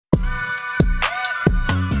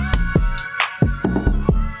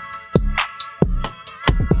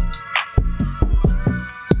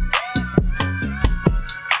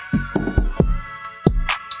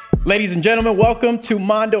Ladies and gentlemen, welcome to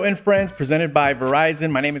Mando and Friends, presented by Verizon.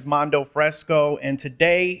 My name is Mando Fresko, and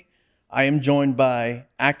today I am joined by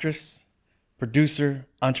actress, producer,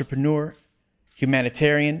 entrepreneur,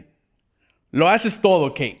 humanitarian. Lo haces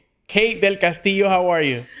todo, Kate. Kate del Castillo, how are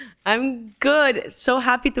you? I'm good. So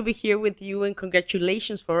happy to be here with you, and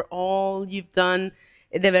congratulations for all you've done.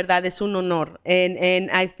 De verdad, es un honor.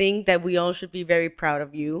 And I think that we all should be very proud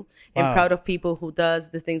of you and proud of people who does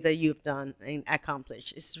the things that you've done and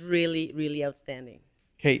accomplished. It's really, really outstanding.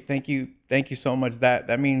 Kate, thank you. Thank you so much.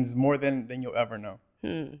 That means more than you'll ever know,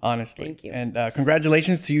 honestly. Thank you. And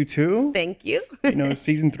congratulations to you too. Thank you.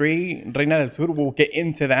 Season 3, Reina Del Sur, we'll get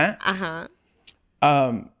into that. Uh-huh.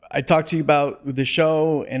 I talked to you about the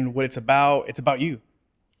show and what it's about. It's about you,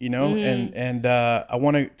 and I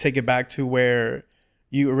want to take it back to where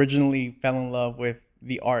you originally fell in love with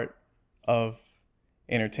the art of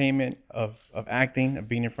entertainment, of acting, of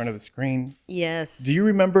being in front of the screen. Yes. Do you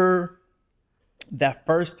remember that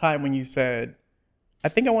first time when you said, I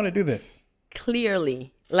think I want to do this?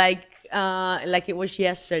 Clearly, like it was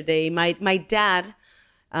yesterday. My dad,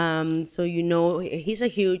 so he's a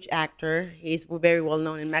huge actor. He's very well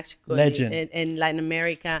known in Mexico. Legend. And Latin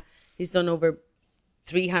America. He's done over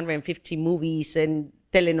 350 movies and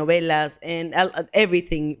telenovelas and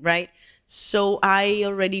everything, right? So I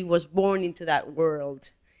already was born into that world,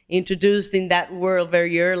 introduced in that world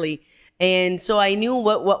very early. And so I knew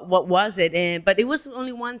what was it. But it was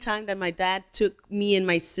only one time that my dad took me and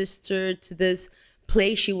my sister to this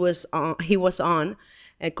play he was on,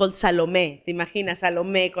 called Salomé. Te imaginas,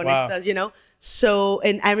 Salomé con estas, So,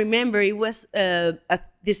 and I remember it was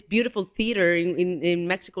this beautiful theater in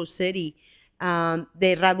Mexico City, the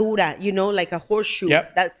herradura, like a horseshoe,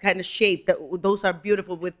 that kind of shape. Those are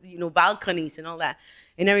beautiful with, balconies and all that.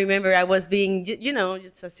 And I remember I was being,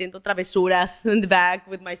 just haciendo travesuras in the back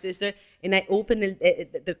with my sister. And I opened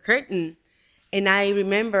the curtain. And I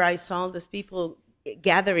remember I saw those people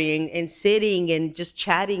gathering and sitting and just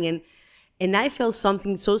chatting. And I felt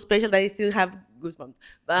something so special that I still have goosebumps.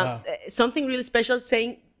 Wow. Something really special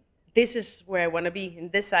saying, this is where I want to be, in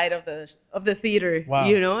this side of the theater, wow.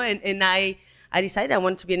 And I decided I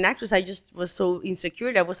wanted to be an actress. I just was so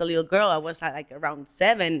insecure. I was a little girl. I was like around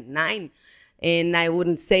 7, 9. And I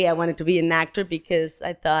wouldn't say I wanted to be an actor because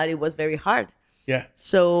I thought it was very hard. Yeah.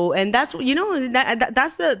 So, and that's,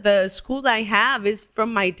 that's the school that I have is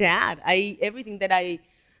from my dad. Everything that I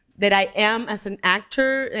am as an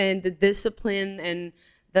actor, and the discipline and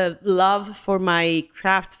the love for my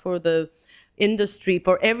craft, for the industry,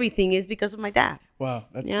 for everything, is because of my dad. Wow,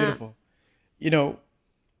 that's beautiful.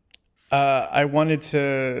 I wanted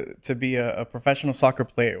to be a professional soccer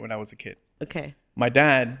player when I was a kid. Okay. My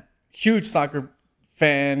dad, huge soccer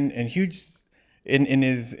fan and huge in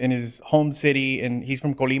his home city, and he's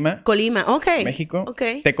from Colima. Colima, okay. Mexico.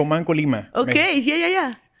 Okay. Tecomán, Colima. Okay,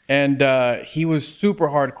 yeah. And he was super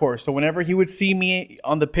hardcore. So whenever he would see me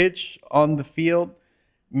on the pitch, on the field,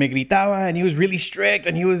 me gritaba, and he was really strict,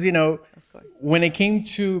 and he was, of course. When it came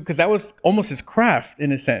to, because that was almost his craft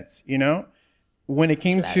in a sense, when it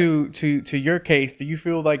came to your case, do you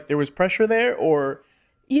feel like there was pressure there, or?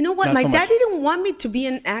 You know what? Not My so dad much? didn't want me to be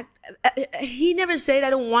an actor. He never said, I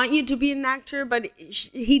don't want you to be an actor, but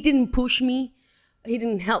he didn't push me. He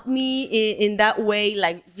didn't help me in that way,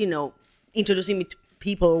 like, introducing me to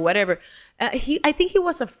people or whatever. I think he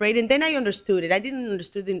was afraid, and then I understood it. I didn't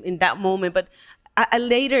understand it in that moment, but I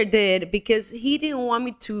later did, because he didn't want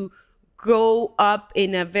me to grow up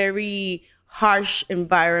in a very harsh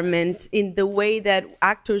environment, in the way that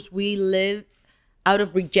actors, we live out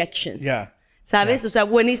of rejection. Yeah. ¿Sabes? Yeah. O sea,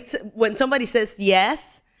 when somebody says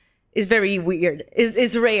yes, it's very weird.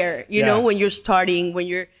 It's rare, when you're starting, when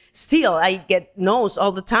you're still, I get no's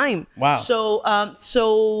all the time. Wow. So,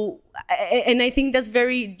 and I think that's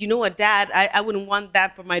very, a dad, I wouldn't want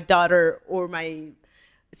that for my daughter or my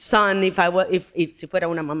son if si fuera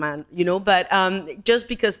una mamá, but just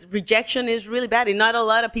because rejection is really bad, and not a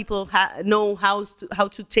lot of people know how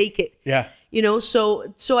to take it. Yeah.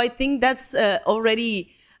 So I think that's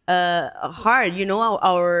already hard.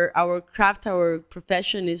 Our craft, our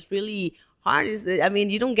profession is really hard.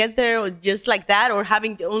 You don't get there just like that, or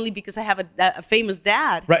having only because I have a famous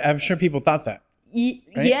dad. Right. I'm sure people thought that. Right?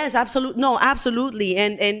 Yes, absolutely. No, absolutely.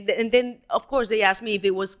 And then, of course, they asked me if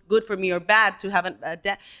it was good for me or bad to have a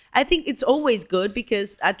dad. I think it's always good,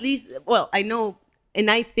 because at least, I know,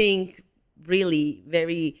 and I think really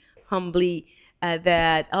very humbly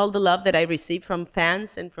that all the love that I receive from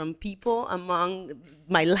fans and from people among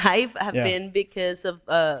my life have been because of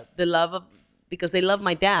because they love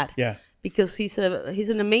my dad. Yeah. Because he's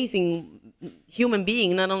an amazing human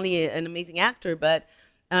being, not only an amazing actor, but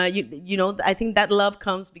You know, I think that love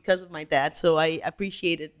comes because of my dad. So I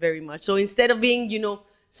appreciate it very much. So instead of being, you know,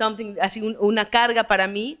 something así una carga para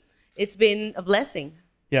mí, it's been a blessing.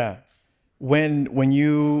 Yeah. When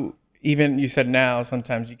you said now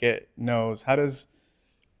sometimes you get no's. How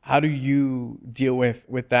do you deal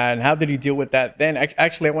with that? And how did you deal with that then?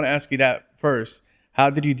 Actually, I want to ask you that first. How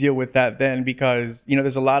did you deal with that then? Because, you know,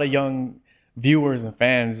 there's a lot of young viewers and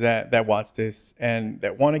fans that watch this and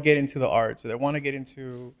that want to get into the arts, or that want to get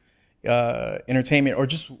into entertainment, or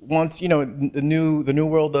just want, you know, the new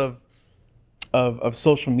world of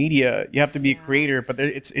social media. You have to be a creator, but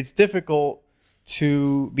it's difficult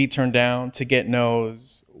to be turned down, to get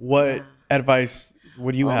no's. What advice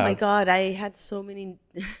would you have? Oh my God, I had so many,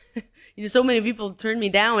 you know, so many people turn me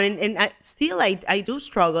down, and I do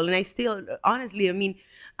struggle, and I still, honestly, I mean,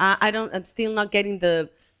 I'm still not getting the,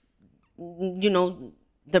 you know,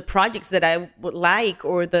 the projects that I would like,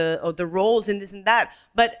 or the roles and this and that.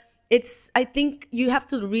 But I think you have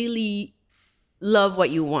to really love what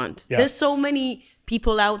you want. Yeah. There's so many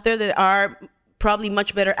people out there that are probably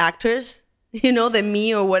much better actors, you know, than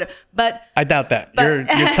me or what. But I doubt that. You're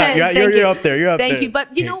up there. You're up there. Thank you.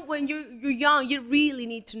 But you know, when you're young, you really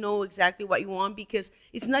need to know exactly what you want, because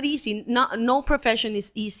it's not easy. No profession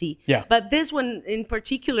is easy. Yeah. But this one in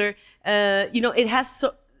particular, you know, it has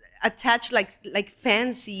so attached like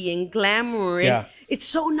fancy and glamour. And yeah. It's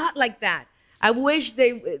so not like that. I wish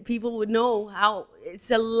people would know how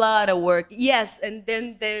it's a lot of work. Yes, and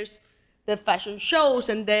then there's the fashion shows,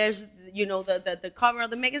 and there's, you know, the cover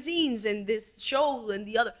of the magazines, and this show and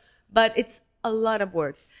the other. But it's a lot of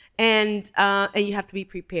work, and you have to be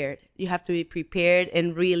prepared. You have to be prepared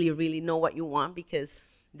and really, really know what you want, because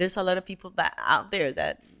there's a lot of people out there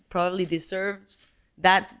that probably deserves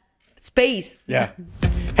that space. Yeah.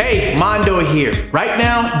 Hey, Mando here. Right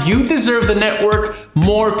now, you deserve the network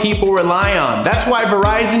more people rely on. That's why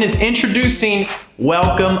Verizon is introducing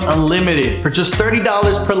Welcome Unlimited for just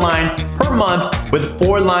 $30 per line per month with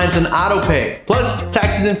 4 lines and autopay, plus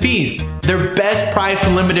taxes and fees. Their best price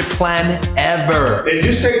unlimited plan ever. Did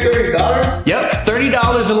you say $30? Yep,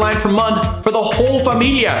 $30 a line per month for the whole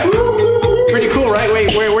familia. Pretty cool, right?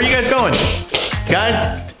 Wait, where are you guys going?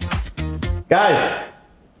 Guys?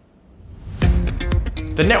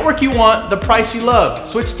 The network you want, the price you love.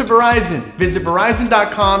 Switch to Verizon. Visit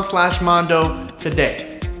verizon.com/Mando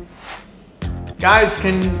today. Guys,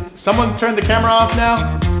 can someone turn the camera off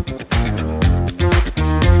now?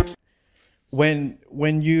 When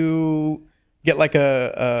you get like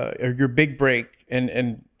your big break,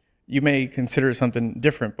 and you may consider something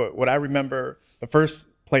different, but what I remember, the first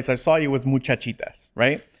place I saw you was Muchachitas,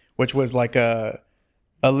 right? Which was like a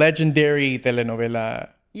legendary telenovela.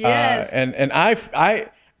 Yes. And I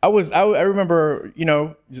remember, you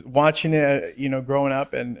know, just watching it, you know, growing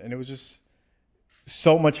up, and it was just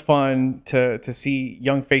so much fun to see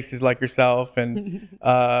young faces like yourself. And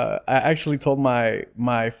I actually told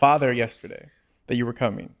my father yesterday that you were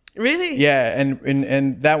coming. Really? Yeah,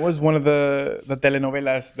 and that was one of the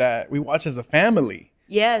telenovelas that we watch as a family.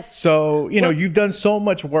 Yes. So, you know, you've done so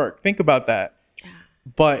much work. Think about that. Yeah.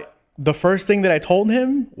 But the first thing that I told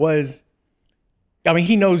him was, I mean,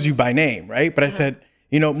 he knows you by name, right? But I said,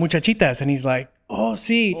 you know, Muchachitas. And he's like, oh,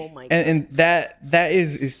 sí. Oh my God. And that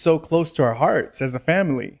is so close to our hearts as a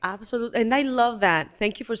family. Absolutely. And I love that.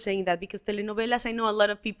 Thank you for saying that, because telenovelas, I know a lot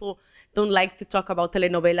of people don't like to talk about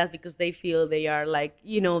telenovelas because they feel they are like,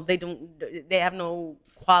 you know, they have no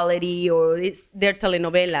quality, or they're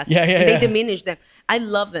telenovelas. They diminish them. I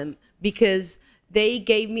love them because they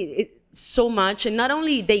gave me so much. And not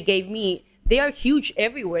only they gave me, they are huge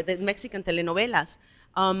everywhere, the Mexican telenovelas.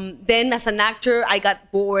 Then as an actor, I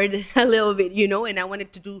got bored a little bit, you know, and I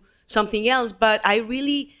wanted to do something else. But I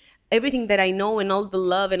really, everything that I know, and all the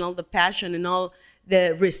love and all the passion and all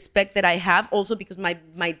the respect that I have, also because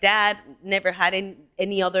my dad never had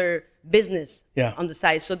any other business on the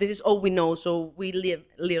side. So this is all we know. So we live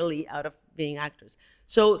literally out of being actors.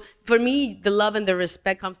 So for me, the love and the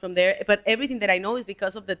respect comes from there. But everything that I know is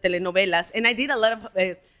because of the telenovelas. And I did a lot of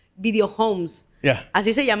video homes. Yeah.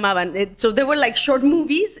 Así se llamaban. So they were like short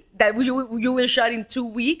movies that you will shot in 2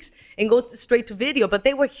 weeks and go straight to video, but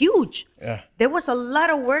they were huge. Yeah. There was a lot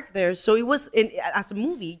of work there. So it was as a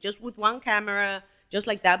movie, just with one camera, just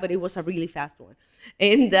like that, but it was a really fast one.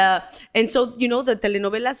 And so, you know, the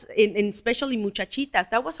telenovelas, and especially Muchachitas,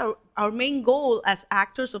 that was our main goal as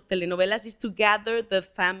actors of telenovelas, is to gather the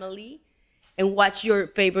family and watch your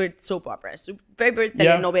favorite soap opera, favorite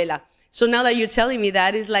telenovela. Yeah. So now that you're telling me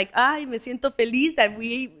that, it's like, ay, me siento feliz that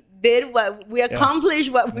we did what we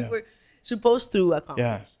accomplished, what we were supposed to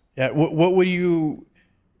accomplish. Yeah. What would you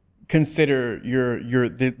consider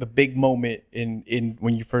the big moment in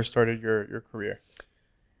when you first started your career?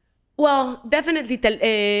 Well, definitely,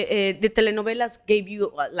 the telenovelas gave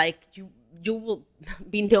you like you will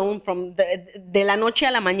be known from de la noche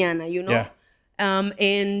a la mañana, you know.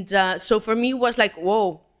 Yeah. So for me, it was like,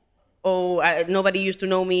 whoa, nobody used to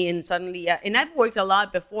know me, and suddenly, and I've worked a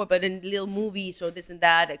lot before, but in little movies or this and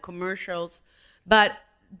that, commercials, but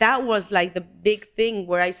that was like the big thing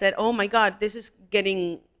where I said, oh my God, this is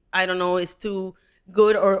getting, I don't know, it's too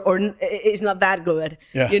good or it's not that good.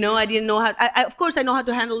 Yeah. You know, I didn't know how, of course I know how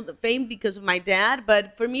to handle the fame because of my dad,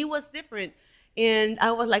 but for me it was different. And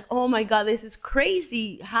I was like, oh my God, this is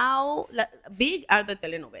crazy. How big are the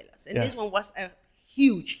telenovelas? And this one was a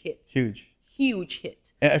huge hit. Huge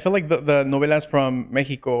hit. I feel like the novelas from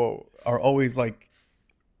Mexico are always like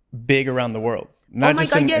big around the world. Not oh my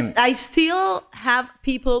just God, yes. I still have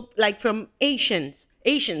people like from Asians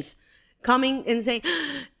coming and saying,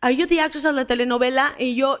 are you the actress of la telenovela?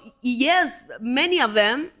 Yes, many of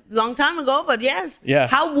them, long time ago, but yes. Yeah.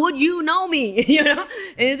 How would you know me? You know?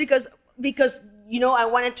 And it's because you know, I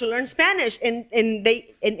wanted to learn Spanish, and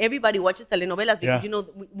everybody watches telenovelas because you know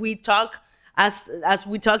we talk as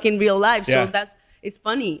we talk in real life. So it's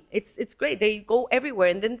funny. It's great. They go everywhere,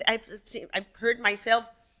 and then I've heard myself,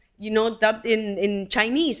 you know, dubbed in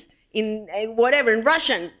Chinese, in whatever, in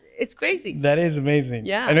Russian. It's crazy. That is amazing.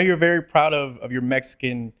 Yeah. I know you're very proud of your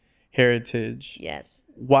Mexican heritage. Yes.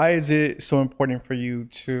 Why is it so important for you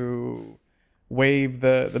to wave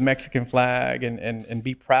the Mexican flag and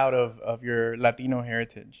be proud of your Latino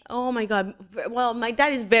heritage? Oh my God. Well, my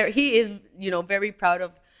dad is very proud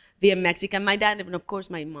of being Mexican. My dad, and of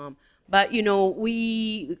course my mom. But you know,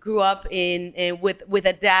 we grew up with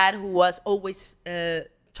a dad who was always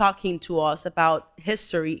talking to us about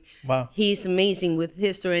history. Wow. He's amazing with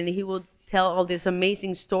history, and he will tell all these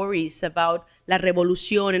amazing stories about La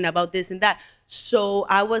Revolución and about this and that. So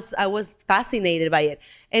I was fascinated by it.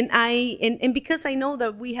 And because I know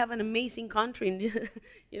that we have an amazing country,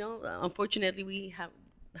 you know, unfortunately we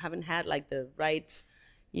haven't had like the right,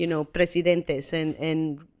 you know, presidentes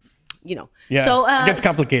and you know. Yeah. So it gets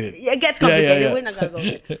complicated. It gets complicated. Yeah. We're not gonna go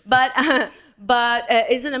there. But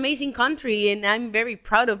it's an amazing country, and I'm very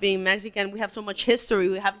proud of being Mexican. We have so much history.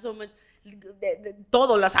 We have so much.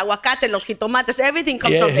 Todo, los aguacates, los jitomates, everything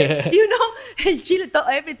comes from there. You know, and Chile,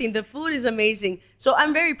 everything. The food is amazing. So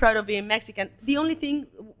I'm very proud of being Mexican. The only thing,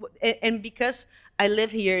 and because I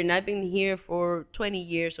live here and I've been here for 20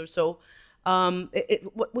 years or so,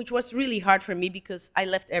 which was really hard for me because I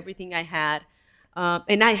left everything I had.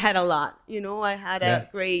 And I had a lot, you know, I had a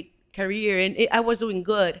great career and I was doing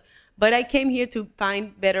good, but I came here to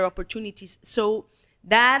find better opportunities. So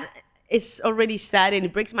that is already sad, and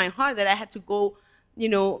it breaks my heart that I had to go, you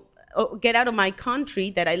know, get out of my country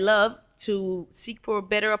that I love to seek for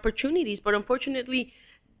better opportunities. But unfortunately,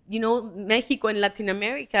 you know, Mexico and Latin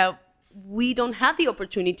America, we don't have the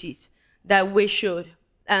opportunities that we should,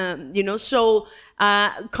 you know, so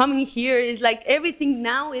coming here is like everything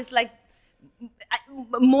now is like,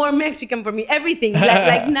 more Mexican for me. Everything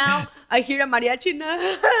like now I hear a mariachi,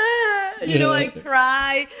 you know, I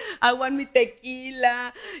cry. I want me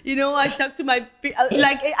tequila. You know, I talk to my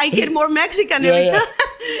like I get more Mexican every time.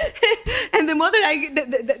 And the more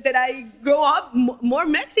that I grow up, more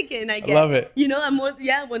Mexican I get. I love it. You know, I'm more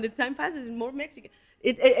when the time passes, more Mexican.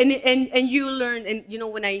 And you learn, and you know,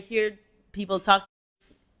 when I hear people talk,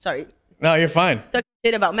 sorry. No, you're fine. Talk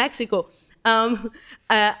shit about Mexico.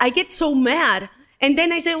 I get so mad, and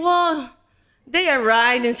then I say, well, they are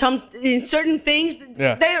right in certain things.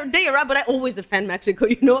 Yeah. They are right, but I always defend Mexico.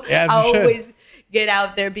 You know, yeah, I always get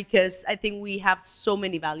out there because I think we have so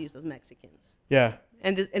many values as Mexicans. Yeah,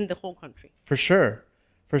 and in the whole country. For sure,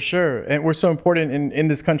 and we're so important in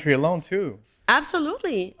this country alone too.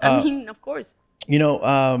 Absolutely. I mean, of course. You know,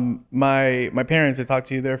 my parents, I talked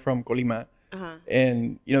to you. They're from Colima.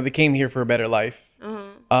 And, you know, they came here for a better life.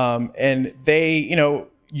 And they, you know,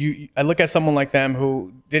 I look at someone like them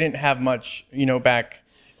who didn't have much, you know, back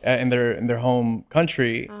in their home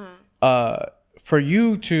country. For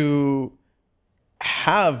you to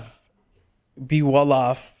be well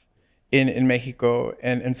off in Mexico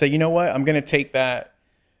and say, you know what, I'm going to take that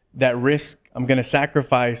risk, I'm going to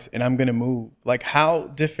sacrifice, and I'm going to move. Like, how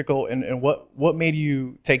difficult and what made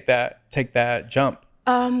you take that jump?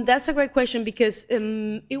 That's a great question because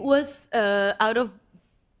it was out of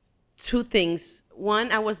two things.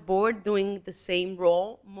 One, I was bored doing the same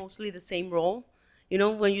role, mostly the same role. You know,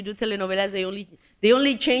 when you do telenovelas, they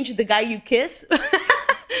only change the guy you kiss,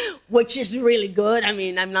 which is really good. I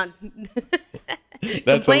mean, I'm not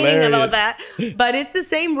complaining about that, but it's the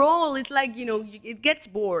same role. It's like, you know, it gets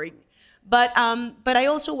boring. But I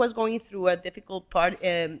also was going through a difficult part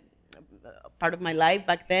of my life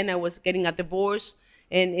back then. I was getting a divorce,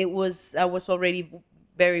 and I was already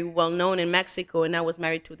very well known in Mexico, and I was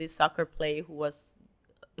married to this soccer player who was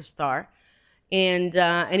a star, and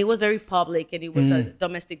it was very public, and it was a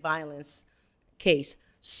domestic violence case.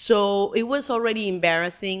 So it was already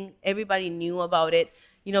embarrassing. Everybody knew about it,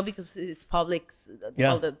 you know, because it's public.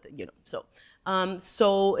 Yeah. You know,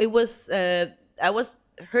 so it was. I was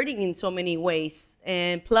hurting in so many ways,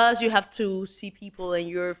 and plus you have to see people, and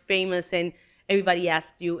you're famous, and everybody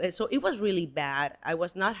asks you. And so it was really bad. I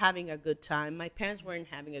was not having a good time. My parents weren't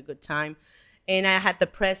having a good time, and I had the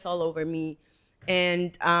press all over me,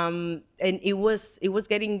 and it was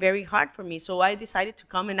getting very hard for me. So I decided to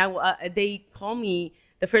come, and they called me.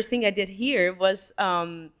 The first thing I did here was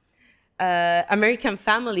American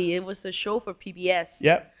Family. It was a show for PBS.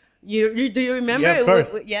 Yep. Do you remember? Yeah, of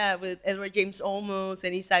course. With Edward James Olmos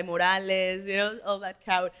and Isai Morales, you know, all that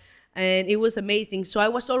crowd. And it was amazing. So I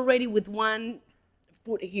was already with one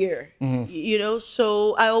foot here, you know,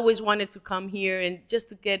 so I always wanted to come here and just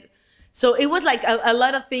to get, so it was like a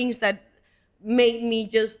lot of things that made me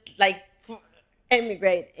just like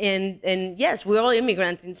emigrate. And yes, we're all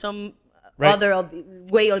immigrants in some other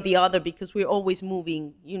way or the other, because we're always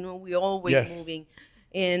moving, you know, we're always moving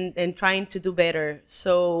and trying to do better.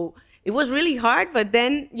 So it was really hard, but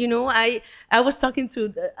then, you know, I was talking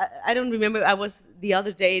to, I don't remember, I was the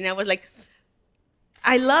other day, and I was like,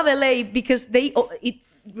 I love LA because it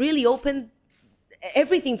really opened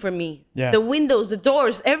everything for me. Yeah. The windows, the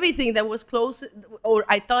doors, everything that was closed, or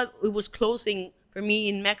I thought it was closing for me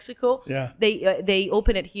in Mexico. Yeah. They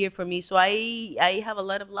opened it here for me. So I have a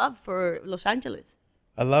lot of love for Los Angeles.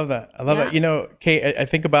 I love that. I love that. You know, Kate, I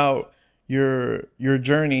think about your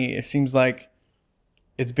journey. It seems like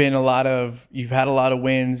it's been you've had a lot of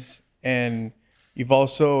wins, and you've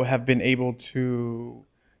also have been able to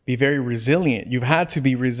be very resilient. You've had to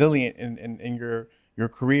be resilient in your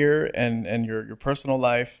career and your personal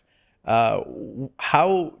life.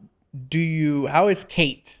 How is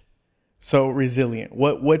Kate so resilient?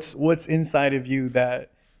 What's inside of you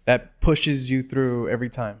that pushes you through every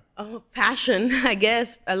time? Oh, passion, I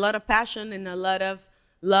guess. A lot of passion and a lot of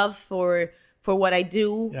love for what I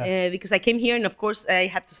do, because I came here and of course I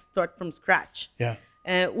had to start from scratch. Yeah.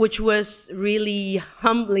 Which was really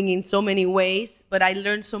humbling in so many ways, but I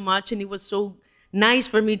learned so much, and it was so nice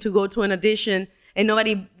for me to go to an audition and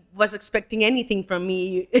nobody was expecting anything from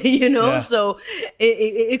me, you know. So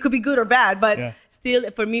it could be good or bad, but still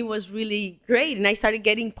for me was really great, and I started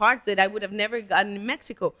getting parts that I would have never gotten in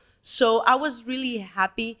Mexico. So I was really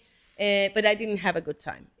happy, but I didn't have a good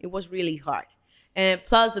time. It was really hard.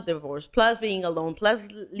 Plus the divorce, plus being alone, plus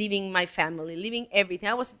leaving my family, leaving everything.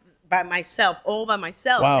 I was by myself, all by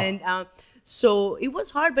myself. Wow. And so it was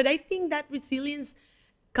hard, but I think that resilience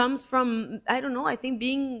comes from, I don't know, I think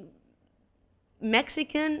being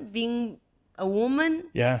Mexican, being a woman.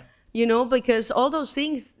 Yeah. You know, because all those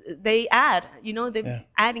things, they add, you know, they're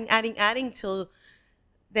adding till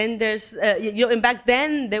then there's, you know, and back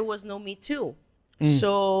then there was no Me Too.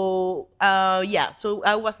 So, so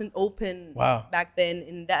I wasn't open back then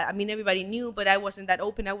in that. I mean, everybody knew, but I wasn't that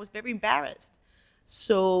open. I was very embarrassed.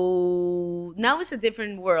 So now it's a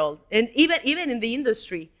different world. And even in the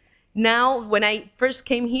industry, now when I first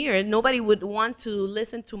came here, nobody would want to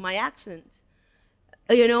listen to my accent.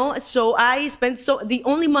 You know, so I spent the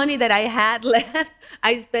only money that I had left,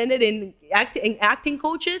 I spent it in acting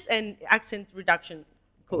coaches and accent reduction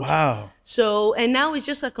coaches. Wow. So, and now it's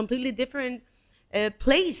just a completely different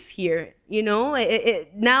place here, you know.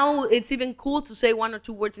 Now it's even cool to say one or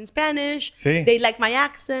two words in Spanish. Sí. They like my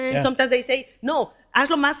accent. Yeah. Sometimes they say, no,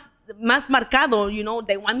 hazlo más marcado, you know,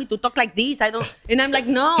 they want me to talk like this. I don't, and I'm like,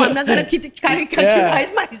 no, I'm not going to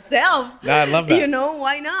caricaturize myself. Yeah, I love that. You know,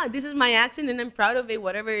 why not? This is my accent and I'm proud of it,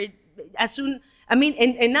 whatever.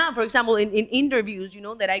 And now, for example, in interviews, you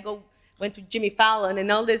know, that I went to Jimmy Fallon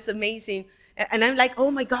and all this amazing, and I'm like,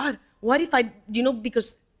 oh my God, what if I, you know,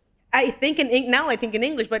 because I think in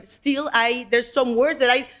English, but still there's some words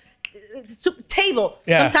that table.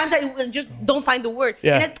 Yeah. Sometimes I just don't find the word.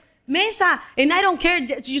 Yeah. And mesa, and I don't care.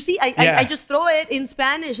 You see, I just throw it in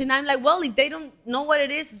Spanish, and I'm like, well, if they don't know what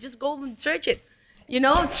it is, just go and search it. You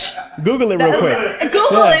know, Google it real quick.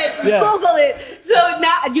 Google it. So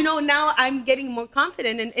now, you know, now I'm getting more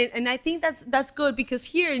confident, and I think that's good, because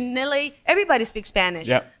here in LA, everybody speaks Spanish.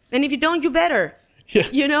 Yeah. And if you don't, you better. Yeah.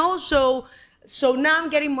 You know, so now I'm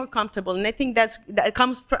getting more comfortable, and I think that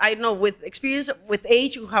comes, I don't know, with experience, with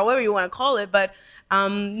age, however you want to call it. But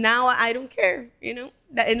now I don't care, you know,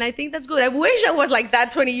 and I think that's good. I wish I was like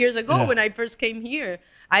that 20 years ago when I first came here.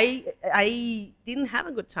 I didn't have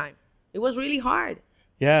a good time. It was really hard.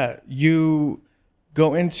 Yeah, you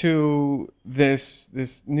go into this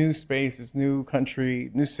new space, this new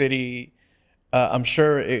country, new city. I'm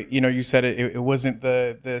sure you said it wasn't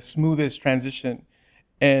the smoothest transition,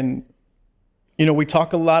 and we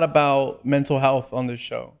talk a lot about mental health on this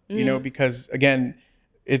show. Because again,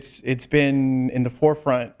 it's been in the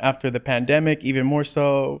forefront after the pandemic, even more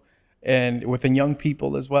so, and within young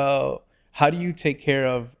people as well. How do you take care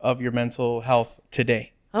of your mental health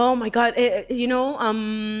today? Oh my God.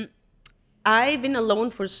 I've been alone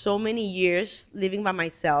for so many years, living by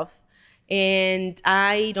myself, and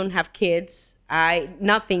I don't have kids.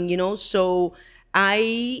 Nothing. So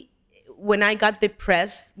when I got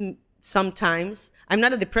depressed, sometimes I'm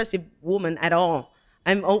not a depressive woman at all.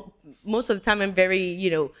 Most of the time I'm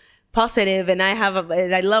very, positive, and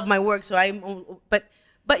I love my work. So but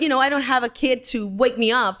I don't have a kid to wake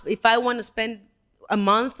me up. If I want to spend a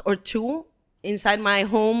month or two inside my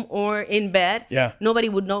home or in bed, nobody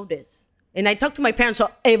would notice. And I talk to my parents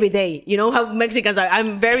every day. You know how Mexicans are.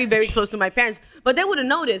 I'm very, very close to my parents, but they wouldn't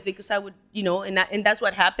notice because I would, and that's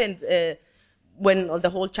what happened when the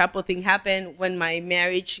whole Chapo thing happened. When my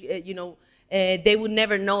marriage, they would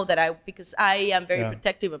never know that because I am very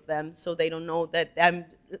protective of them, so they don't know that I'm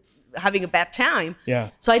having a bad time.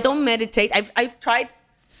 Yeah. So I don't meditate. I've tried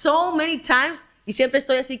so many times. Y siempre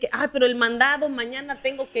estoy así que, pero el mandado, mañana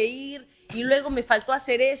tengo que ir, y luego me faltó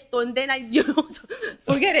hacer esto, and then so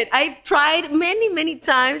forget it. I've tried many, many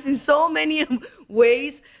times in so many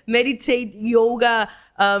ways, meditate, yoga.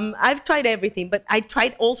 I've tried everything, but I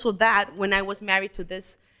tried also that when I was married to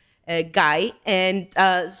this guy. And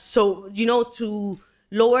so, to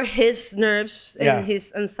lower his nerves and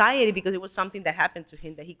his anxiety, because it was something that happened to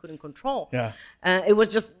him that he couldn't control. Yeah. It was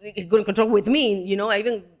just, he couldn't control with me.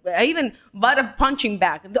 I even bought a punching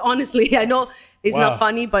bag. Honestly, I know it's not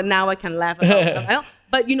funny, but now I can laugh about it.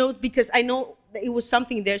 But, because I know that it was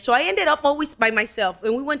something there. So I ended up always by myself.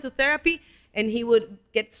 And we went to therapy, and he would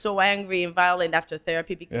get so angry and violent after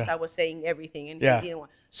therapy because I was saying everything. And he didn't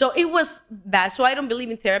want. So it was bad. So I don't believe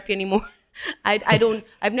in therapy anymore.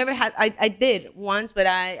 I've never had, I did once, but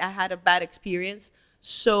I had a bad experience.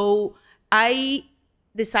 So I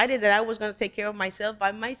decided that I was going to take care of myself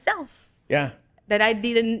by myself. Yeah. That I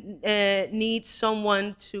didn't need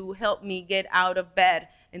someone to help me get out of bed,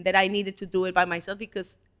 and that I needed to do it by myself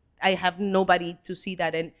because I have nobody to see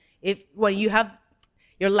that. And when you have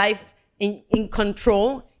your life in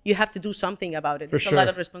control, you have to do something about it. It's a lot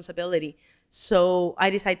of responsibility. So I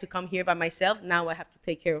decided to come here by myself. Now I have to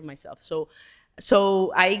take care of myself.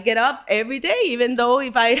 So I get up every day, even though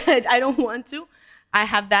if I don't want to. I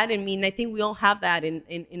have that in me, and I think we all have that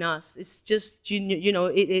in us. It's just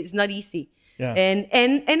it's not easy. Yeah.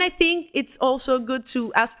 And I think it's also good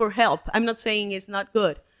to ask for help. I'm not saying it's not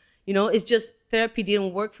good. It's just therapy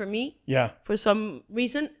didn't work for me. Yeah. For some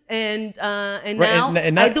reason, and Right, now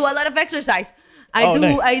and I do a lot of exercise.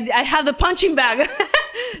 Nice. I have the punching bag.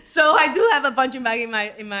 So I do have a punching bag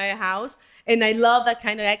in my house, and I love that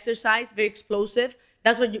kind of exercise, very explosive.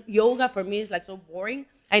 That's what yoga for me is like so boring.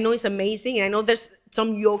 I know it's amazing, and I know there's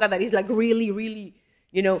some yoga that is like really, really,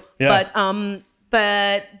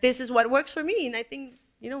 but this is what works for me, and I think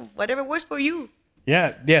whatever works for you.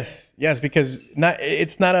 Yeah. Yes. Because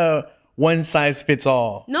it's not a one size fits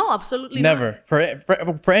all. No, absolutely never.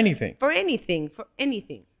 Not. For anything. For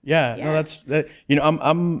anything. Yeah. Yes.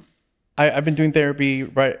 No, I've been doing therapy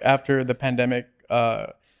right after the pandemic.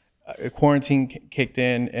 Quarantine kicked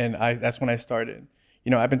in, and that's when I started.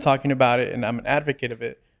 I've been talking about it, and I'm an advocate of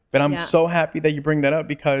it. But I'm so happy that you bring that up,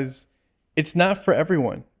 because it's not for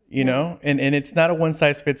everyone, and it's not a one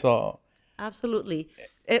size fits all. Absolutely.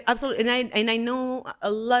 Absolutely. And I know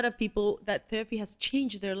a lot of people that therapy has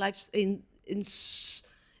changed their lives in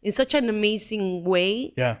such an amazing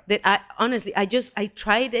way. Yeah. That I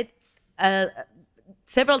tried it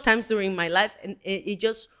several times during my life, and it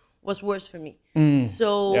just was worse for me.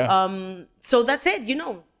 So that's it.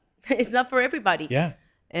 It's not for everybody. Yeah.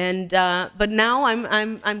 And but now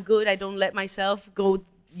I'm good. I don't let myself go,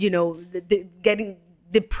 getting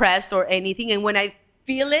depressed or anything. And when I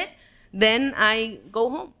feel it, then I go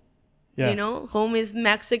home. Yeah. Home is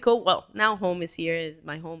Mexico. Well, now home is here. Is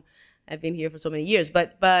my home. I've been here for so many years.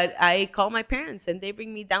 But I call my parents, and they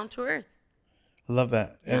bring me down to earth. I love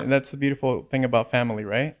that. Yeah. And that's the beautiful thing about family,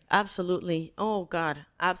 right? Absolutely. Oh, God.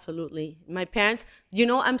 Absolutely. My parents,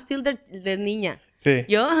 I'm still their niña. Sí.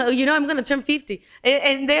 I'm going to turn 50.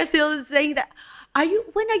 And they're still saying that,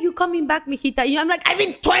 when are you coming back, mijita? I'm like, I've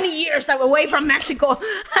been 20 years away from Mexico.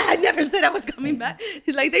 I never said I was coming back.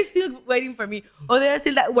 It's like, they're still waiting for me. Or they're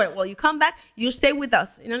still like, well, you come back, you stay with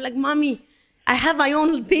us. Like, mommy, I have my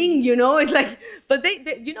own thing, you know. It's like, but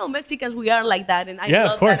they you know, Mexicans, we are like that, and I Yeah, of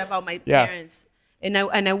love course. that about my Yeah. parents. And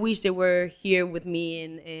I wish they were here with me,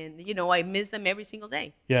 and you know, I miss them every single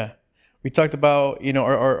day. Yeah. We talked about, you know,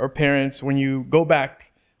 our parents, when you go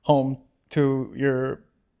back home to your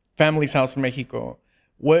family's house in Mexico,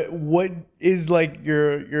 what is like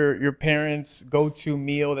your parents' go-to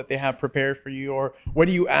meal that they have prepared for you, or what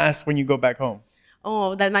do you ask when you go back home?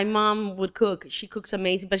 Oh, that my mom would cook. She cooks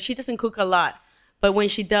amazing, but she doesn't cook a lot. But when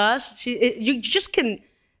she does, you just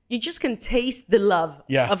can taste the love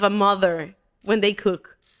Yeah. of a mother when they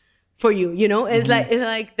cook for you. You know, it's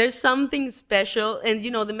like there's something special, and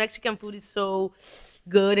you know, the Mexican food is so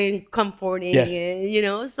good and comforting. Yes. And, you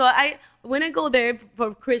know, so when I go there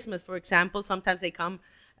for Christmas, for example, sometimes they come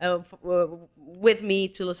with me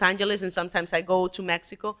to Los Angeles, and sometimes I go to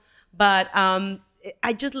Mexico. But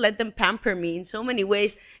I just let them pamper me in so many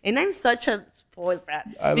ways, and I'm such a spoiled brat.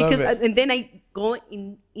 I love it. And then I go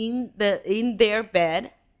in their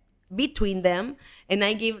bed between them, and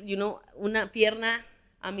I give, you know, una pierna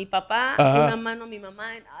a mi papá, una mano a mi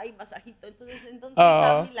mamá, and ay, masajito. Entonces they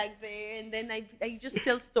have me like there, and then I just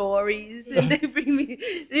tell stories, and they bring me,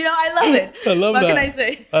 you know, I love it. I love what that. What can I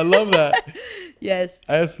say? I love that. Yes.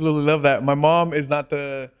 I absolutely love that. My mom is not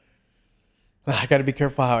the... I got to be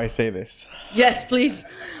careful how I say this. Yes, please.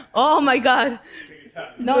 Oh my God.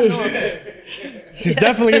 No. She's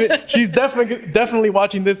definitely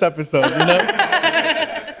watching this episode, you know?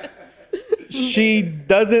 She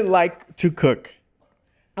doesn't like to cook.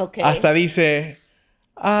 Okay. Hasta dice,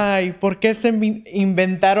 ay, ¿por qué se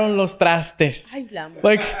inventaron los trastes? Ay, la amo.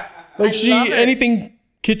 Like I she, love her. anything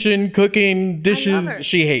kitchen, cooking, her. dishes,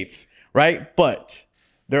 she hates, right? But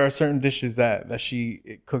there are certain dishes that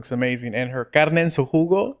she cooks amazing. And her carne en su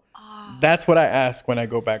jugo, that's what I ask when I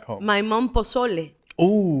go back home. My mom pozole.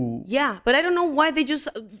 Ooh. Yeah, but I don't know why they just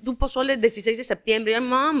do pozole 16 de septiembre. And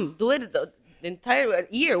mom, do it the entire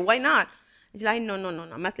year. Why not? It's like, no.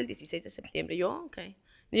 Más el 16 de septiembre. Yo, okay.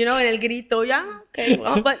 You know, en el grito, yeah, okay.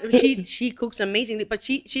 Well, but she cooks amazingly. But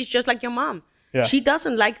she's just like your mom. Yeah. She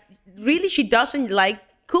doesn't like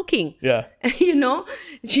cooking. Yeah. You know,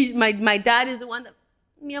 my dad is the one that,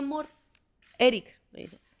 mi amor, Eric,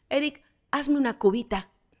 hazme una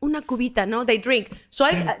cubita, no? They drink. So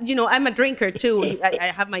I'm a drinker too.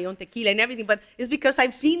 I have my own tequila and everything, but it's because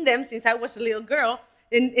I've seen them since I was a little girl.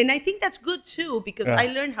 And I think that's good too, because I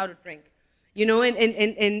learned how to drink. You know,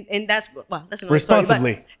 and that's, well, that's another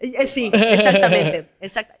responsibly. Story, but, sí, exactamente.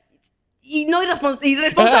 Y no irresponsable.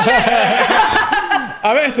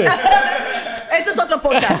 A veces. Eso es otro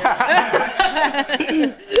podcast.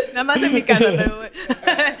 Nada más en mi casa.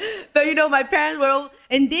 But you know, my parents were all,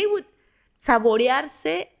 and they would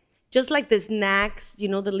saborearse just like the snacks, you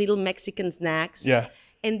know, the little Mexican snacks. Yeah.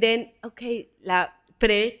 And then, okay, la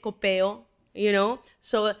pre-copeo, you know.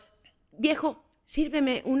 So, viejo,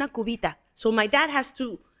 sírveme una cubita. So my dad has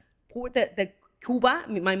to pour the Cuba.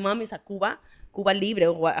 My mom is a Cuba Libre,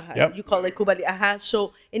 or Yep. you call it Cuba Libre.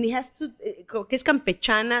 So, and he has to, que es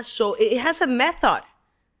campechana, so it has a method,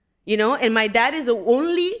 you know, and my dad is the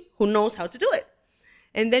only who knows how to do it.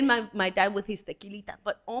 And then my dad with his tequilita,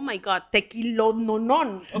 but oh my God, tequilo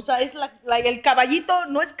no. O sea, es like el caballito,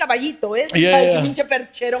 no es caballito, es pinche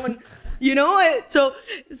percherón, you know?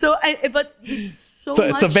 But it's so much.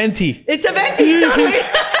 It's a venti. It's a venti, totally.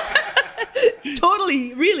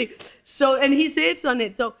 Totally, really. So, and he sips on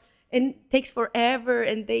it. So, and it takes forever,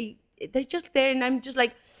 and they're just there, and I'm just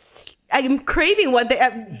like, I'm craving what they,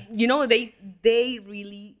 you know, they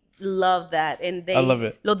really love that, and they I love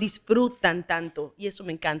it. Lo disfrutan tanto, y eso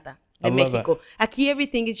me encanta de I love Mexico. Aquí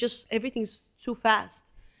everything's too fast.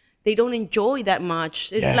 They don't enjoy that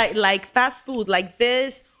much. It's Yes. like fast food, like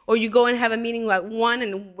this, or you go and have a meeting at 1,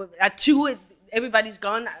 and at 2 everybody's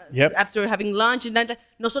gone. Yep. After having lunch, and then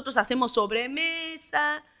nosotros hacemos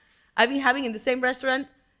sobremesa. I've been having in the same restaurant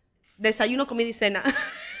desayuno, comida y cena.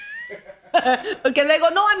 Porque luego,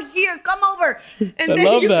 no, I'm here, come over. And I then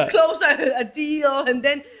love you that. close a deal, and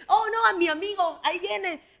then, oh no, mi amigo, ahí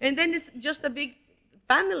viene. And then it's just a big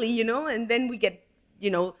family, you know, and then we get, you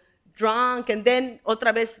know, drunk, and then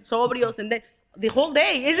otra vez sobrios, and then the whole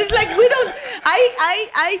day. It's just like, we don't,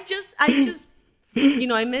 I just, you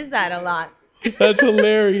know, I miss that a lot. That's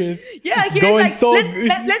hilarious. Yeah, here's Going like, so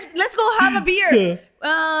let's go have a beer.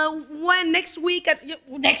 When next week?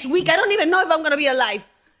 Next week, I don't even know if I'm gonna be alive.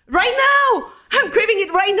 Right now, I'm craving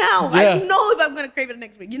it right now. Yeah. I don't know if I'm gonna crave it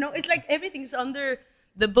next week. You know, it's like everything's under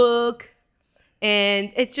the book,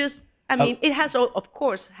 and it's just. I mean, it has, of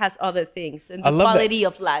course, has other things, and the quality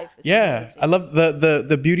of life. Yeah, I love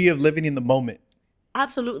the beauty of living in the moment.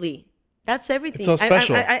 Absolutely, that's everything. It's so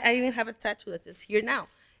special. I even have a tattoo that says "Here Now,"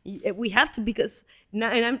 We have to, because now,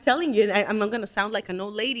 and I'm telling you, and I'm not going to sound like an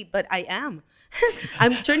old lady, but I am.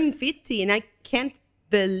 I'm turning 50 and I can't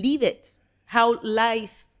believe it, how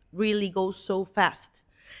life really goes so fast.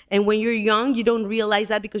 And when you're young, you don't realize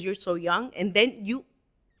that because you're so young. And then you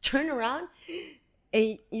turn around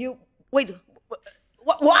and you, wait,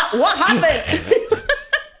 what happened?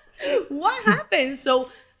 What happened? So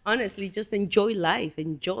honestly, just enjoy life,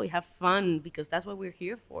 have fun, because that's what we're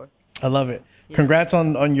here for. I love it. Yeah. Congrats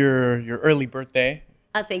on your early birthday.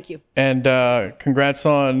 Thank you. And congrats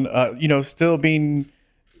on still being,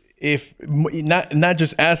 if not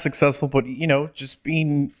just as successful, but just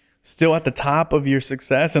being still at the top of your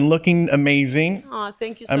success and looking amazing. Oh,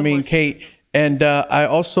 thank you so much. I mean, Kate. And I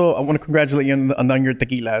want to congratulate you on your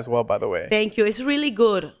tequila as well, by the way. Thank you. It's really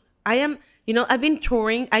good. I've been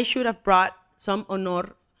touring. I should have brought some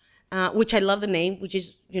Honor, which I love the name, which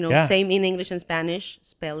is, same in English and Spanish,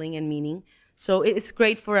 spelling and meaning. So it's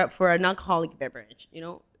great for an alcoholic beverage,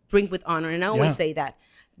 drink with honor. And I always say that.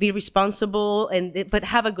 Be responsible, but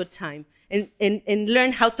have a good time. And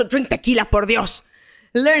learn how to drink tequila, por Dios.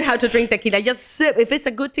 Learn how to drink tequila. Just sip. If it's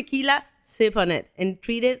a good tequila, sip on it and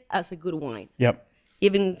treat it as a good wine. Yep.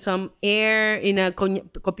 Even some air in a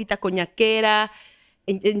copita coñaquera,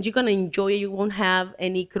 and you're going to enjoy it. You won't have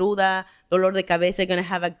any cruda, dolor de cabeza. You're going to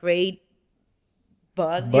have a great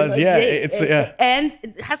buzz. Yeah. And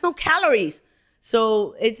it has no calories.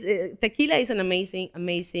 So tequila is an amazing,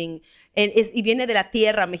 and y viene de la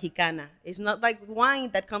tierra mexicana. It's not like wine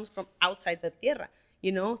that comes from outside the tierra,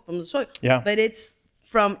 from the soil. Yeah. But it's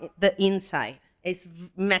from the inside. It's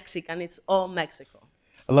Mexican. It's all Mexico.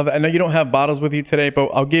 I love it. I know you don't have bottles with you today, but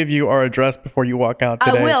I'll give you our address before you walk out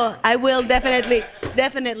today. I will definitely.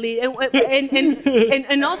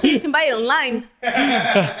 And also you can buy it online.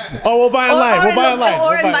 We'll buy online.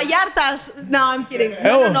 Or in Vallarta. No, I'm kidding.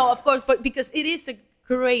 No, of course. But because it is a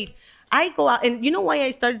great. I go out, and you know why I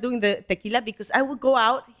started doing the tequila? Because I would go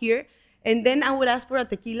out here, and then I would ask for a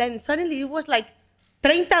tequila, and suddenly it was like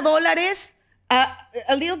 $30,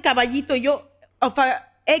 a little caballito of a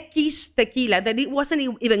X tequila that it wasn't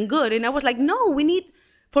even good. And I was like, no, we need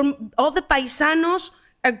for all the paisanos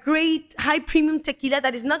a great high premium tequila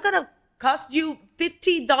that is not gonna cost you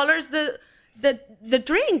 $50 the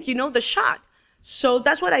drink, the shot. So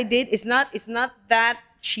that's what I did. It's not that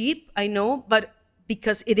cheap, I know, but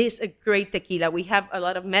because it is a great tequila. We have a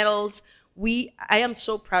lot of medals. I am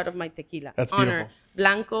so proud of my tequila. That's Honor. beautiful.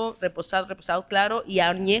 Blanco, reposado claro, y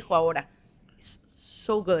añejo ahora. It's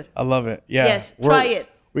so good. I love it. Yeah. Yes, try it.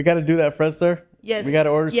 We got to do that, Frester. Yes. We got to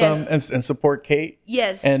order some and support Kate.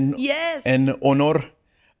 Yes. And Honor.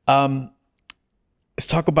 Let's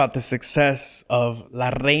talk about the success of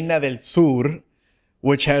La Reina del Sur,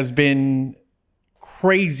 which has been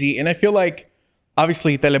crazy. And I feel like,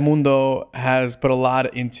 obviously, Telemundo has put a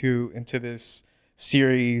lot into this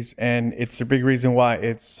series, and it's a big reason why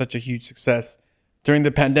it's such a huge success. During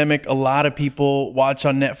the pandemic, a lot of people watch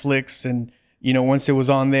on Netflix, and once it was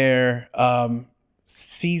on there,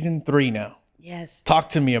 season 3 now. Yes. Talk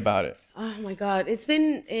to me about it. Oh my God, it's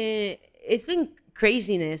been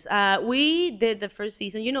craziness. We did the first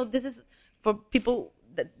season. This is for people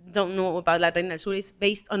that don't know about La Reina del Sur. It's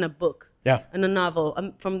based on a book. Yeah. On a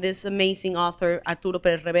novel from this amazing author Arturo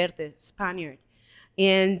Pérez Reverte, Spaniard,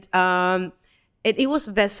 and it was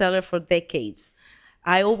a bestseller for decades.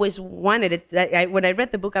 I always wanted it. When I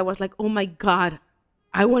read the book, I was like, oh my God,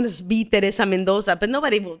 I want to be Teresa Mendoza, but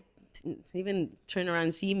nobody will even turn around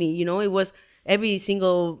and see me. It was every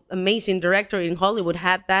single amazing director in Hollywood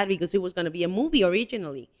had that because it was going to be a movie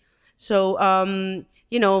originally. So,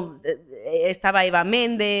 estaba Eva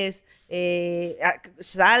Méndez,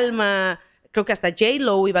 Salma, creo que hasta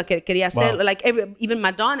J-Lo quería hacer, wow. like even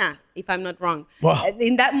Madonna, if I'm not wrong. Wow.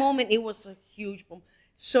 In that moment, it was a huge boom.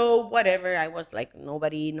 So whatever, I was like,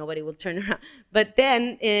 nobody will turn around. But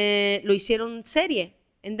then lo hicieron serie,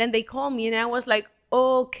 and then they called me, and I was like,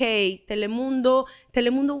 okay, Telemundo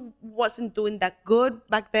wasn't doing that good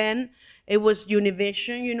back then. It was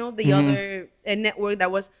Univision, the other network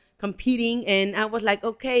that was competing, and I was like,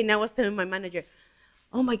 okay. And I was telling my manager,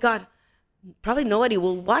 oh my God, probably nobody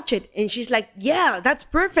will watch it. And she's like, yeah, that's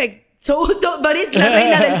perfect. So, but it's La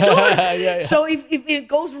Reina del Sur. Yeah. So if it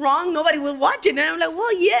goes wrong, nobody will watch it. And I'm like,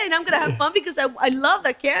 well, yeah, and I'm going to have fun because I love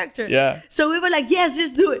that character. Yeah. So we were like, yes,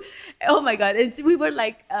 just do it. Oh my God. And so we were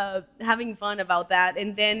like having fun about that.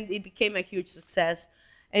 And then it became a huge success.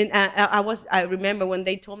 And I remember when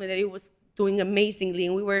they told me that it was doing amazingly,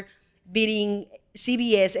 and we were beating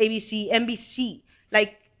CBS, ABC, NBC,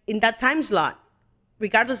 like in that time slot,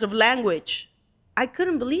 regardless of language. I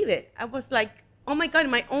couldn't believe it. I was like, oh my God,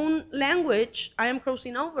 in my own language, I am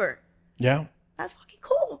crossing over. Yeah. that's fucking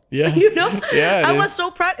cool. Yeah. You know? Yeah, I was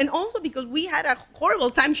so proud. And also because we had a horrible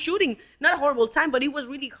time shooting. Not a horrible time, but it was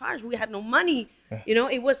really harsh. We had no money. Yeah. You know,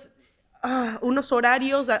 it was unos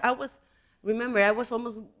horarios. Remember, I was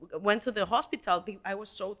almost went to the hospital. I was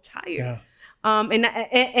so tired. Yeah.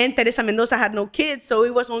 And Teresa Mendoza had no kids, so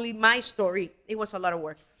it was only my story. It was a lot of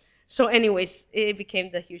work. So anyways, it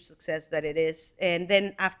became the huge success that it is. And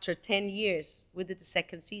then after 10 years, we did the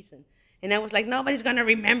second season. And I was like, nobody's going to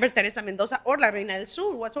remember Teresa Mendoza or La Reina del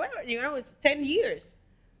Sur whatsoever. You know, it's 10 years.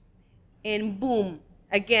 And boom,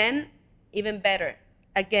 again, even better.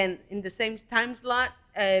 Again, in the same time slot,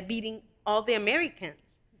 beating all the Americans.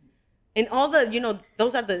 And all the, you know,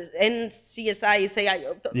 those are the NCSI, SAI,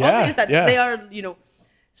 all these that they are, you know.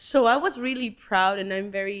 So I was really proud, and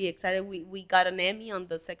I'm very excited. We got an Emmy on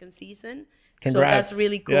the second season. Congrats. So that's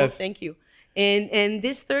really cool. Yes. Thank you. And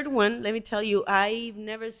this third one, let me tell you, I've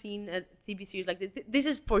never seen a TV series like this. This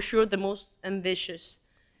is for sure the most ambitious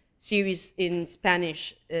series in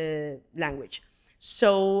Spanish language.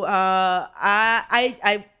 So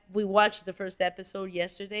we watched the first episode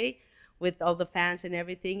yesterday with all the fans and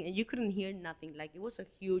everything, and you couldn't hear nothing. Like, it was a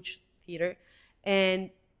huge theater,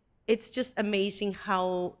 and it's just amazing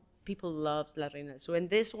how people love La Reina. So in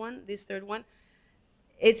this third one,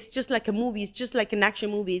 it's just like a movie. It's just like an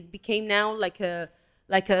action movie. It became now like a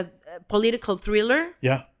political thriller.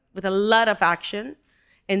 Yeah. With a lot of action.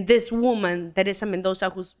 And this woman, Teresa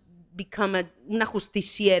Mendoza, who's become una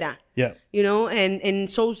justiciera. Yeah. You know, and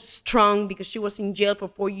so strong because she was in jail for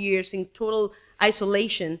 4 years in total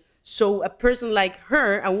isolation. So a person like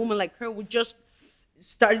her, a woman like her, would just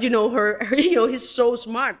start, you know, her you know, he's so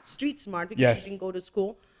smart, street smart, because she didn't go to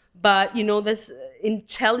school. But, you know, this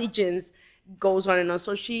intelligence goes on and on.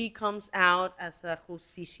 So she comes out as a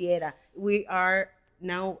justiciera. We are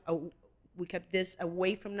now, we kept this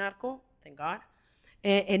away from narco, thank God.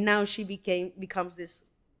 And now she becomes this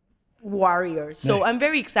warrior. So nice. I'm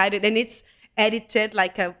very excited. And it's edited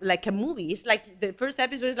like a movie. It's like the first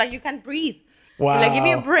episode is like, you can't breathe. Wow. Like, give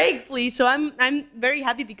me a break, please. So I'm very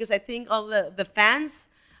happy because I think all the fans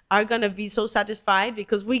are going to be so satisfied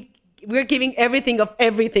because we're giving everything of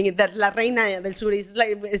everything that La Reina del Sur is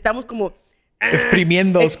like, estamos como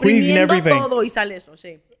exprimiendo, squeezing everything. Todo y sale eso,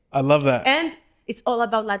 sí. I love that. And it's all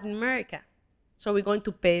about Latin America. So we're going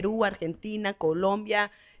to Peru, Argentina, Colombia,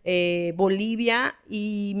 Bolivia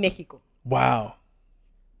y Mexico. Wow.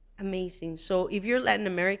 Amazing. So if you're Latin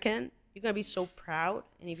American, you're going to be so proud.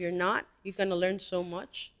 And if you're not, you're going to learn so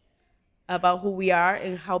much about who we are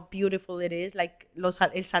and how beautiful it is. Like el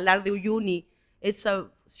Salar de Uyuni, it's a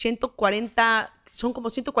 140, son como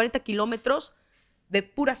 140 kilómetros de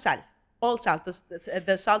pura sal. All salt,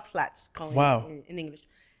 the salt flats, called in English.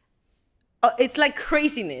 It's like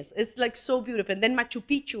craziness. It's like so beautiful. And then Machu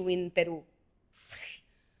Picchu in Peru.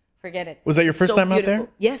 Forget it. Was that your first time out there?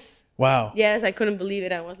 Yes. Wow. Yes, I couldn't believe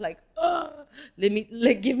it. I was like,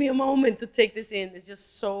 give me a moment to take this in. It's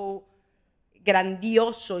just so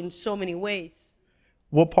grandioso in so many ways.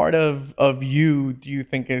 What part of you do you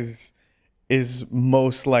think is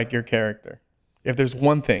most like your character? If there's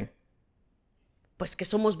one thing. Pues que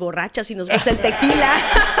somos borrachas y nos gusta el tequila.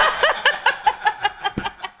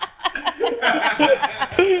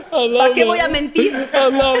 ¿Para qué voy a mentir?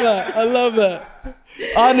 I love that.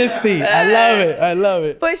 Honesty. I love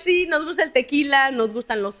it. Pues sí, nos gusta el tequila, nos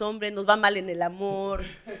gustan los hombres, nos va mal en el amor.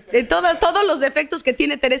 De todos los defectos que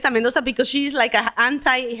tiene Teresa Mendoza, because she's like an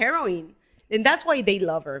anti-heroine. And that's why they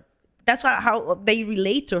love her. That's how they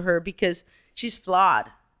relate to her, because she's flawed.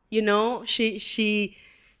 You know, she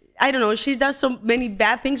I don't know, she does so many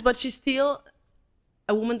bad things, but she's still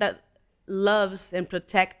a woman that loves and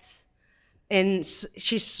protects. And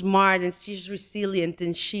she's smart and she's resilient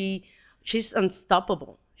and she's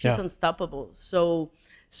unstoppable. She's unstoppable. So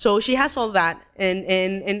she has all that,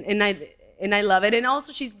 and I love it. And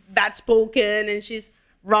also she's bad spoken and she's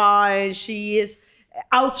raw and she is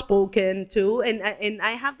outspoken too. And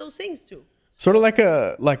I have those things too. Sort of like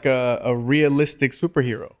a realistic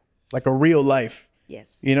superhero, like a real life.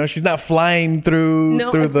 Yes. You know, she's not flying through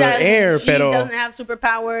the air, she pero doesn't have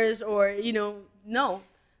superpowers or no.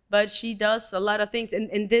 But she does a lot of things.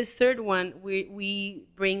 And this third one, we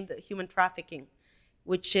bring the human trafficking,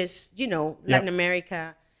 which is, Latin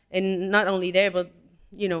America. And not only there, but,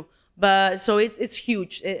 but so it's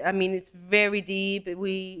huge. It's very deep.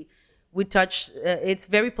 We touch, it's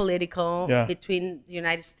very political between the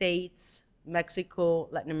United States, Mexico,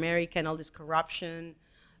 Latin America, and all this corruption.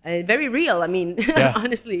 Very real.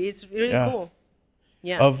 Honestly, it's really cool.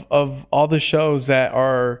 Yeah. Of all the shows that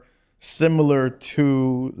are similar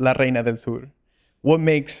to La Reina del Sur, what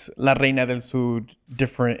makes La Reina del Sur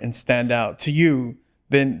different and stand out to you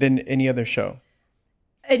than any other show?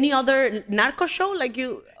 any other narco show like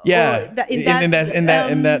you? Yeah, in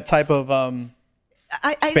that type of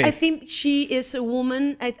I space. think she is a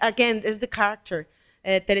woman. Again, is the character.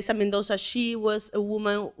 Teresa Mendoza. She was a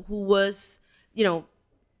woman who was, you know,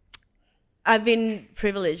 I've been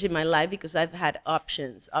privileged in my life because I've had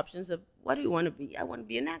options of what do you want to be? I want to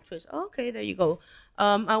be an actress. Oh, okay, there you go.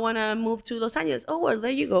 I want to move to Los Angeles. Oh, well,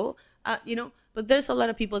 there you go. You know, but there's a lot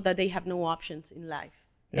of people that they have no options in life.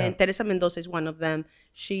 Yeah. And Teresa Mendoza is one of them.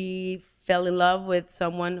 She fell in love with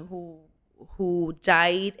someone who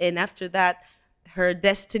died, and after that, her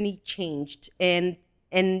destiny changed, and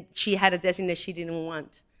she had a destiny that she didn't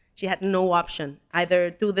want. She had no option. Either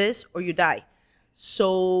do this or you die.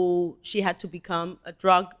 So she had to become a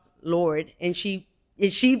drug lord, and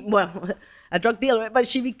well, a drug dealer, but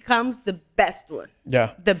she becomes the best one.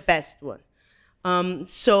 Yeah. The best one.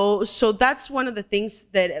 So that's one of the things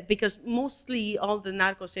that, because mostly all the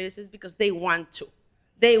narco series is because they want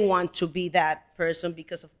to be that person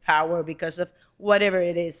because of power, because of whatever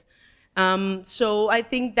it is. So I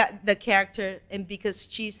think that the character, and because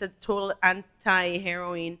she's a total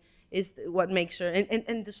anti-heroine, is what makes her,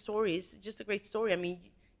 and the story is just a great story. I mean,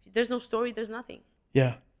 if there's no story, there's nothing.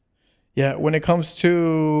 Yeah. Yeah. When it comes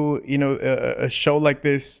to, you know, a show like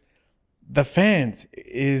this, the fans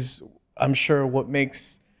is, I'm sure, what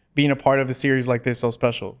makes being a part of a series like this so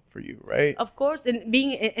special for you, right? Of course, and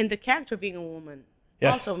the character being a woman.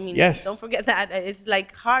 Yes. Also, I mean, yes. Don't forget that it's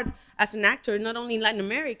like hard as an actor, not only in Latin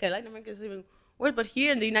America. Latin America is even worse, but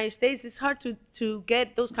here in the United States, it's hard to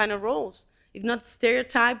get those kind of roles. If not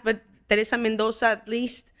stereotyped, but Teresa Mendoza, at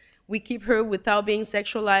least we keep her without being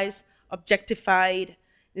sexualized, objectified,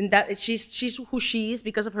 and that she's who she is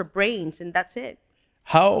because of her brains, and that's it.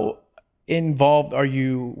 How involved are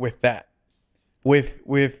you with that? With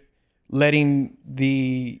letting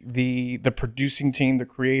the producing team, the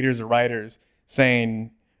creators, the writers,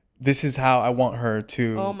 saying, this is how I want her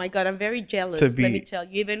to. Oh my God, I'm very jealous. Let me tell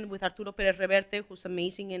you, even with Arturo Perez Reverte, who's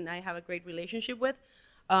amazing and I have a great relationship with,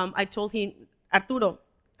 I told him, Arturo,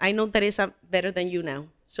 I know Teresa better than you now,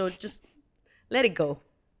 so just let it go.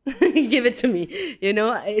 Give it to me. You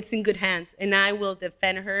know, it's in good hands, and I will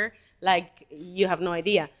defend her like you have no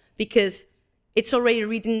idea, because it's already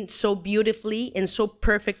written so beautifully and so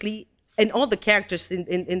perfectly, and all the characters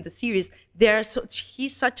in the series,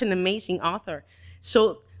 he's such an amazing author.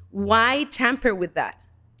 So why tamper with that?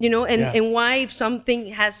 You know, and why, if something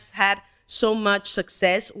has had so much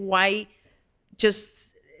success, why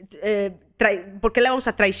just ¿por qué le vamos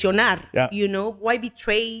a traicionar? Yeah. You know, why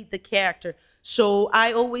betray the character? So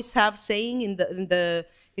I always have saying in the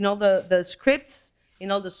you know, the scripts, you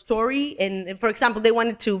know, the story, and for example, they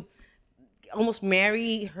wanted to almost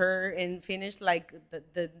marry her and finish like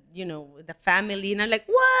the you know, the family, and I'm like,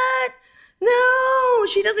 what? No,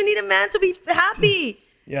 she doesn't need a man to be happy.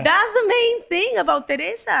 Yeah. That's the main thing about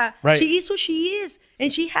Teresa. Right. She is who she is,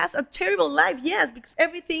 and she has a terrible life, yes, because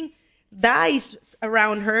everything dies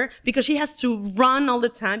around her, because she has to run all the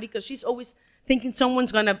time, because she's always thinking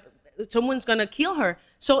someone's gonna kill her.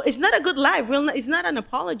 So it's not a good life. It's not an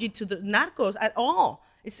apology to the narcos at all.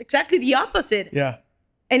 It's exactly the opposite. Yeah.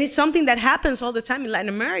 And it's something that happens all the time in Latin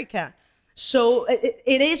America. So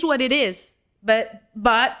it is what it is. But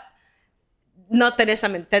not Teresa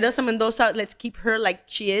Mendoza. Teresa Mendoza, let's keep her like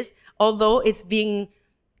she is. Although there's been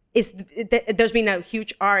a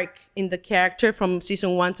huge arc in the character from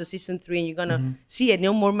season 1 to season 3, and you're gonna see it,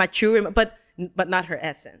 no more mature, but not her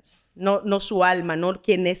essence. No su alma, no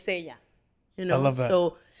quien es ella. You know. I love that.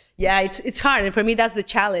 So yeah, it's hard, and for me that's the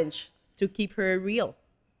challenge, to keep her real.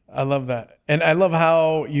 I love that, and I love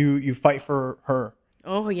how you fight for her.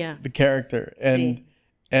 Oh yeah. The character, and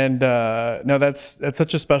no, that's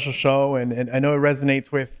such a special show, and I know it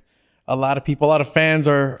resonates with a lot of people. A lot of fans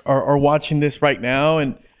are watching this right now,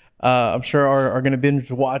 and I'm sure are going to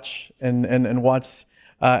binge watch and watch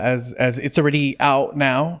as it's already out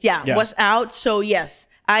now. Yeah, was out. So yes,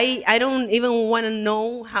 I don't even want to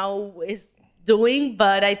know how it's doing,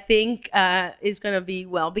 but I think it's going to be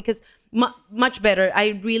well, because much better.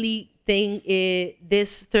 I really think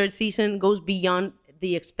this third season goes beyond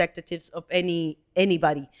the expectations of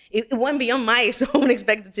anybody. It went beyond my own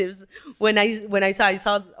expectations when I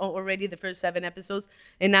saw already the first 7 episodes,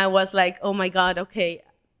 and I was like, oh my God, okay,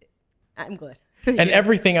 I'm good. And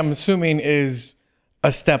everything, I'm assuming, is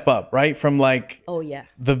a step up, right? From like, oh yeah,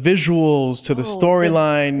 the visuals to the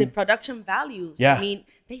storyline, the production values. Yeah. I mean,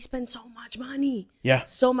 they spend so much money. Yeah.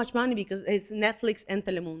 So much money, because it's Netflix and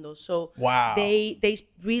Telemundo. So wow, they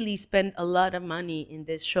really spend a lot of money in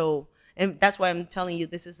this show. And that's why I'm telling you,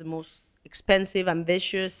 this is the most expensive,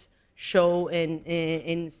 ambitious show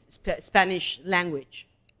in Spanish language.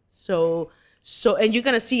 So So, and you're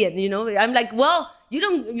gonna see it, you know. I'm like, well,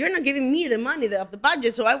 you're not giving me the money of the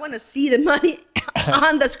budget, so I want to see the money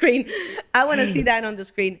on the screen. I want to see that on the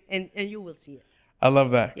screen, and you will see it. I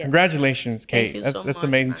love that. Yes. Congratulations, Kate. Thank you That's so much,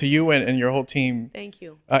 amazing man. to you and your whole team. Thank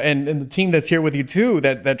you. And the team that's here with you too,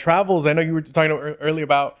 that travels. I know you were talking earlier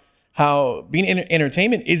about how being in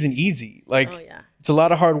entertainment isn't easy. Like, it's a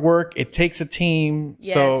lot of hard work. It takes a team.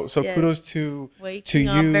 Yes, so kudos to Waking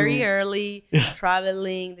you. up very early,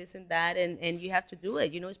 traveling, this and that, and you have to do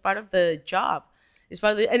it. You know, it's part of the job. It's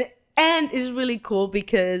part of the and it's really cool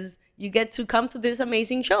because you get to come to this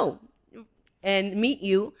amazing show and meet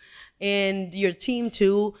you and your team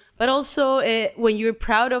too. But also when you're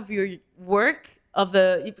proud of your work,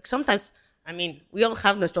 sometimes, I mean, we all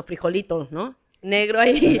have nuestro frijolito, ¿no? Negro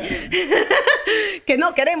ahí. Que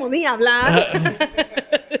no queremos ni hablar.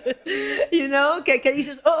 You know, que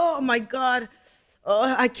dices, oh my God,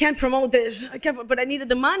 I can't promote this. But I needed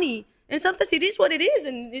the money. And sometimes it is what it is,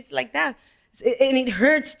 and it's like that. And it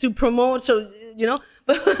hurts to promote, so, you know,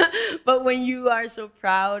 but when you are so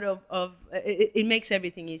proud of it makes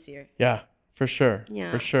everything easier. Yeah, for sure.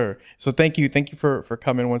 Yeah. For sure. So thank you for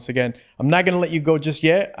coming once again. I'm not going to let you go just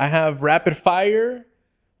yet. I have rapid fire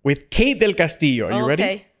with Kate del Castillo. Are you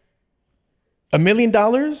ready? $1 million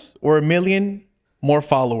or 1 million more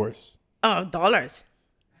followers? Oh, dollars.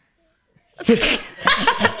 Hey.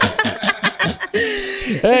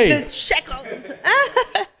 The shekels.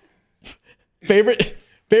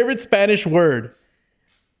 Favorite Spanish word?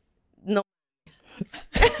 No.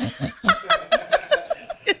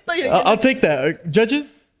 I'll take that.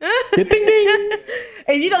 Judges? Ding ding.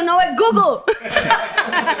 And you don't know it, Google.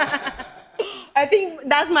 I think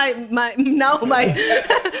that's my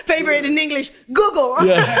favorite in English. Google.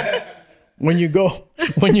 Yeah. When you go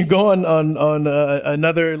on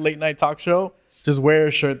another late night talk show, just wear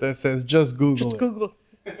a shirt that says "Just Google." Just Google.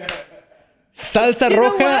 Salsa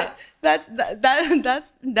roja. That's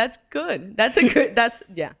good.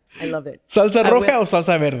 Yeah, I love it. Salsa roja o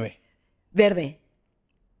salsa verde? Verde.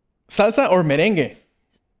 Salsa or merengue?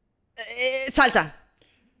 Salsa.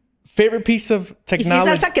 Favorite piece of technology?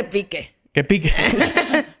 Y si salsa que pique. Que pique.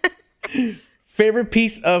 Favorite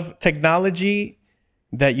piece of technology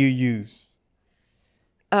that you use?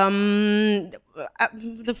 The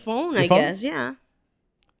phone, I guess. Yeah.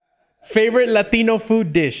 Favorite Latino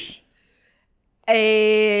food dish?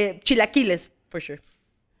 Chilaquiles, for sure.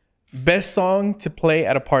 Best song to play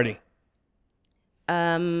at a party?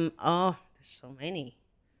 There's so many.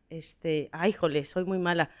 Ay, jole, soy muy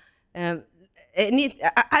mala. I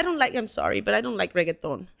don't like, I'm sorry, but I don't like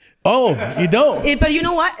reggaeton. Oh, you don't? But you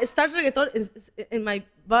know what? It starts reggaeton, and my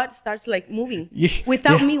butt starts like moving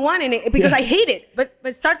without me wanting it because I hate it. But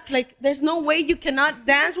it starts like, there's no way you cannot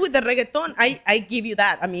dance with the reggaeton. I give you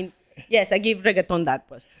that. I mean, yes, I give reggaeton that.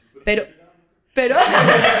 Pues. Pero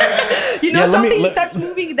you know, something starts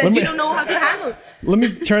moving that you don't know how to handle. Let me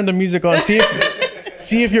turn the music on.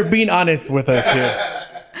 See if you're being honest with us here.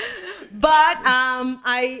 But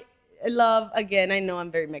I love, again, I know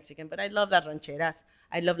I'm very Mexican, but I love las rancheras.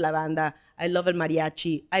 I love la banda. I love el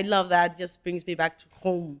mariachi. I love that. Just brings me back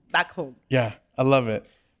home. Yeah, I love it.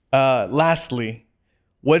 Lastly,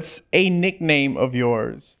 what's a nickname of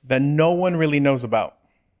yours that no one really knows about?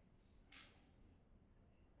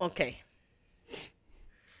 Okay.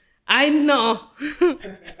 I know.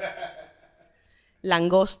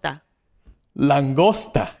 Langosta.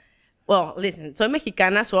 Langosta. Well, listen, soy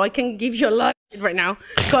mexicana, so I can give you a lot right now.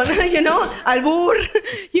 Con, you know, albur,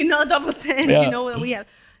 you know, double send, you know what we have.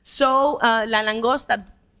 So, la langosta,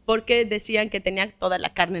 porque decían que tenía toda la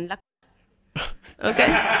carne en la... Okay.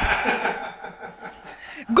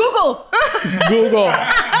 Google. Google.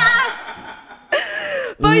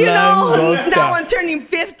 But you know, now I'm turning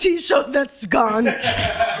 50, so that's gone.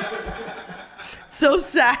 So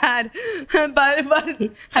sad. But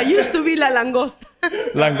I used to be la langosta.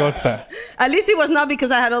 Langosta. At least it was not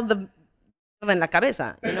because I had all the en la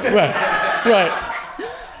cabeza. You know? Right.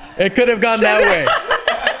 It could have gone that way.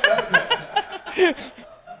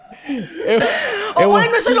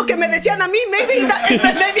 Bueno, eso es lo que me decían a mí. Maybe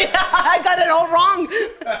I got it all wrong.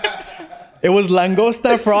 It was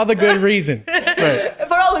langosta for all the good reasons. Right.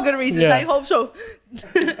 For all the good reasons. Yeah. I hope so.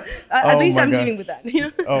 At least I'm living with that. You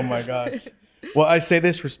know? Oh my gosh. Well, I say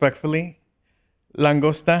this respectfully.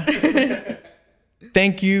 Langosta.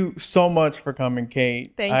 Thank you so much for coming,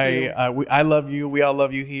 Kate. Thank you. I love you. We all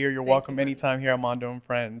love you here. You're welcome anytime here on Mando and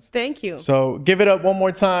Friends. Thank you. So give it up one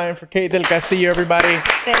more time for Kate del Castillo, everybody.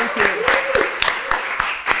 Thank you.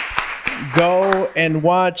 Go and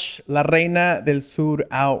watch La Reina del Sur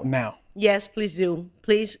out now. Yes, please do.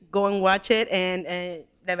 Please go and watch it. And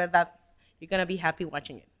de verdad, you're going to be happy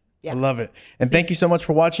watching it. Yeah. I love it. And thank you so much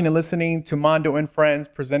for watching and listening to Mando and Friends,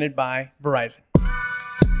 presented by Verizon.